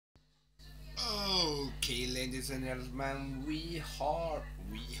Okay, ladies and gentlemen, we are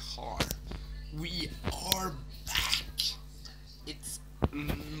back. It's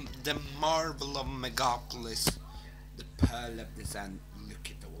the marvel of Megapolis, the pearl of the sun. Look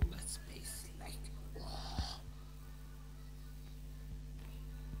at all that space, like, wow.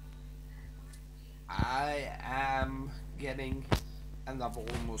 I am getting, and I've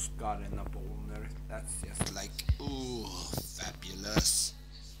almost gotten a boner. That's just like, ooh, fabulous.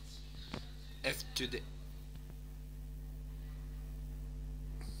 F to the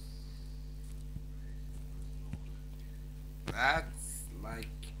That's like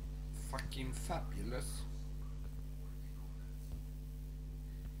fucking fabulous.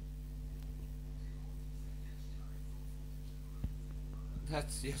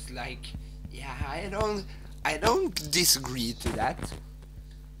 That's just like, yeah, I don't disagree to that,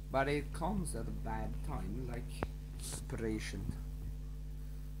 but it comes at a bad time, like separation.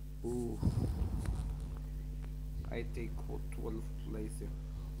 Ooh, I take 12th place here.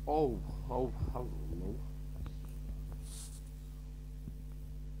 Oh, oh, hello.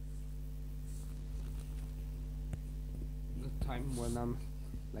 The time when I'm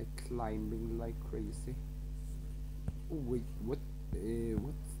like climbing like crazy. Oh wait, what?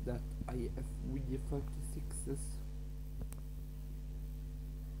 What's that? IFV 36s.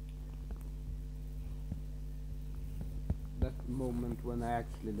 That moment when I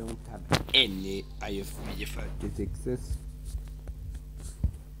actually don't have any IFV 36s.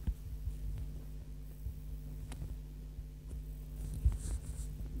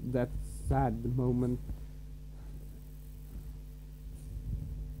 That sad moment.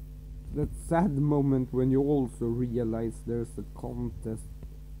 That sad moment when you also realize there's a contest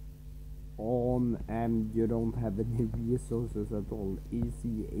on and you don't have any resources at all.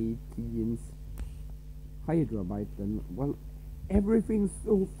 AC-18s. Hydrabite then. Well, everything's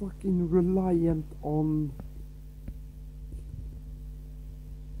so fucking reliant on...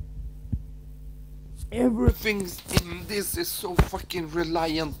 Everything in this is so fucking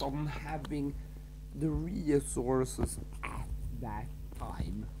reliant on having the resources at that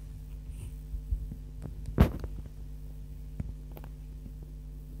time.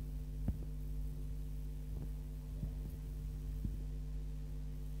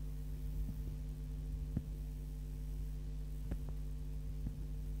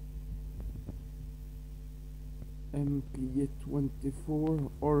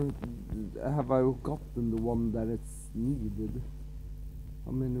 MP24, or have I gotten the one that it's needed?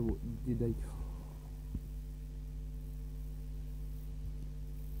 How many did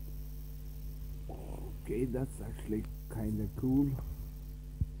I... Okay, that's actually kinda cool.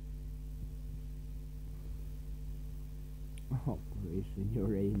 Operation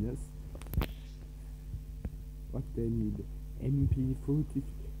Uranus. But they need MP40.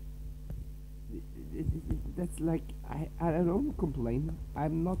 That's like, I don't complain.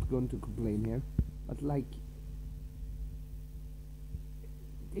 I'm not going to complain here, but like,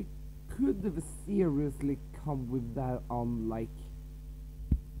 they could have seriously come with that on, like,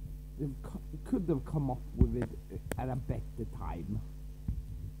 they could have come up with it at a better time.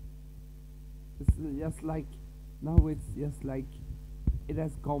 It's just like, now it's just like, it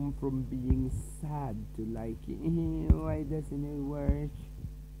has gone from being sad to like, why doesn't it work?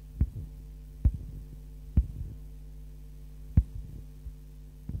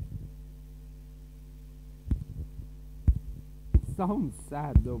 Sounds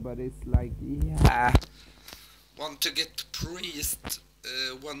sad though, but it's like, yeah. Want to get praised,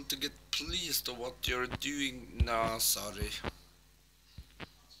 want to get pleased of what you're doing. Nah, sorry.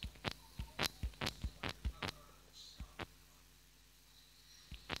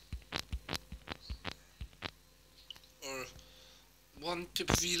 Or want to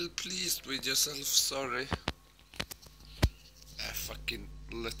feel pleased with yourself, sorry. Fucking,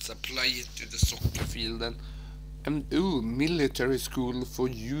 let's apply it to the soccer field then. And ooh, military school for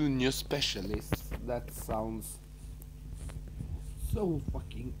junior specialists. That sounds so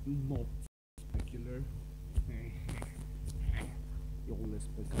fucking not spectacular. Y'all is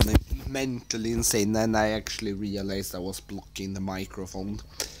becoming mentally insane, and I actually realized I was blocking the microphone.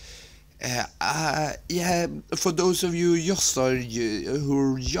 Yeah, for those of you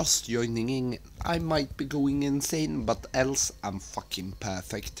who are just joining in, I might be going insane, but else I'm fucking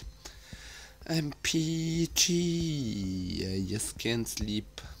perfect. I'm PG, I just can't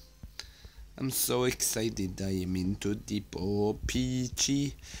sleep. I'm so excited I am into deep. Oh,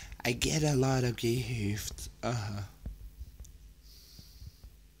 PG, I get a lot of gifts.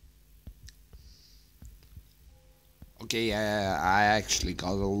 Okay, I actually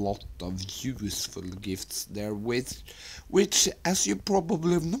got a lot of useful gifts there, which, as you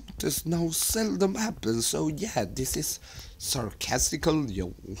probably have noticed, now seldom happens. So yeah, this is sarcastical,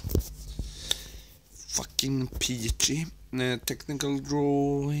 yo. Fucking peachy. Technical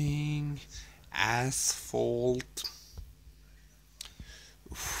drawing, asphalt.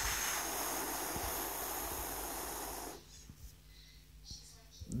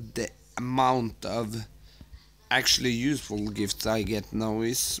 The amount of actually useful gifts I get now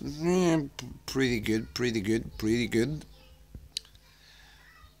is pretty good, pretty good, pretty good.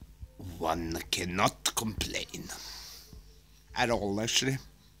 One cannot complain at all, actually.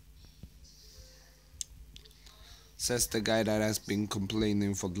 Says the guy that has been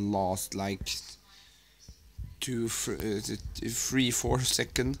complaining for the last like 3-4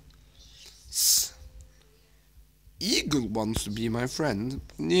 seconds. Eagle wants to be my friend.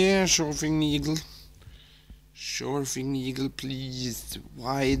 Yeah, sure thing, Eagle. Sure thing, Eagle, please.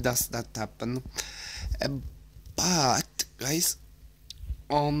 Why does that happen? But guys,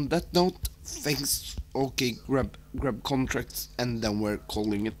 on that note, thanks. Okay, grab contracts, and then we're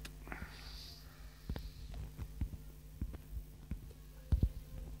calling it.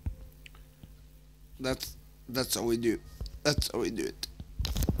 That's that's how we do. That's how we do it.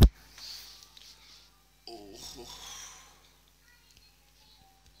 Oh,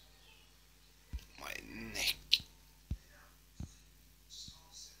 my neck.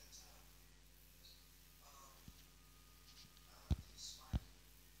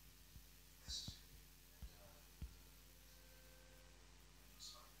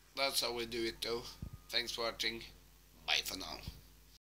 That's how we do it though. Thanks for watching. Bye for now.